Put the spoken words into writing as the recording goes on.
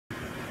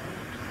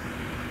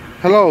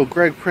Hello,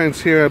 Greg Prince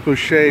here at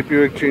Boucher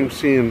Buick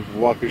GMC in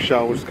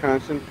Waukesha,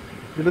 Wisconsin.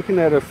 You're looking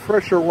at a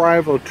fresh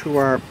arrival to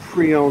our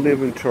pre-owned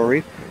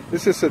inventory.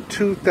 This is a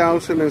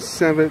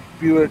 2007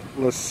 Buick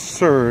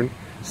Lucerne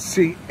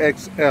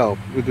CXL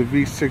with a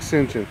V6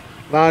 engine.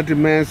 A lot of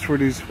demands for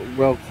these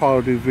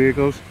well-quality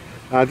vehicles.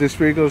 This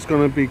vehicle is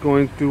going to be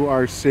going through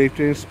our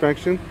safety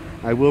inspection.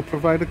 I will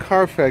provide a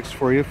Carfax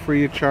for you,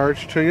 free of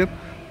charge to you.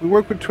 We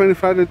work with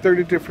 25 to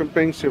 30 different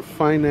banks if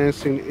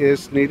financing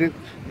is needed,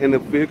 and the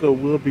vehicle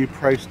will be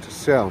priced to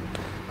sell.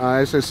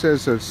 As I said,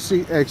 a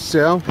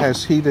CXL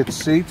has heated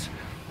seats,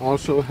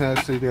 also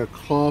has a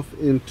cloth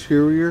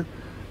interior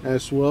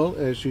as well,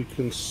 as you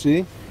can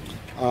see.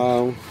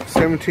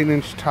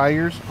 17-inch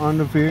tires on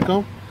the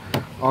vehicle,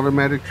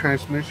 automatic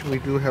transmission. We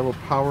do have a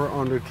power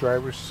on the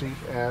driver's seat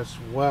as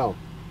well,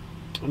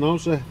 and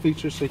also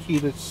features a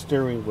heated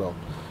steering wheel.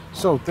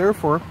 So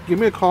therefore, give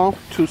me a call,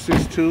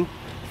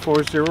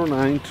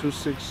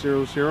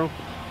 262-409-2600.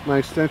 My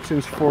extension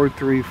is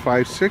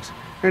 4356.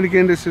 And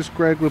again, this is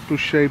Greg with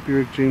Boucher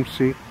Buick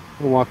GMC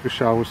in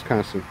Waukesha,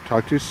 Wisconsin.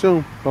 Talk to you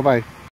soon. Bye-bye.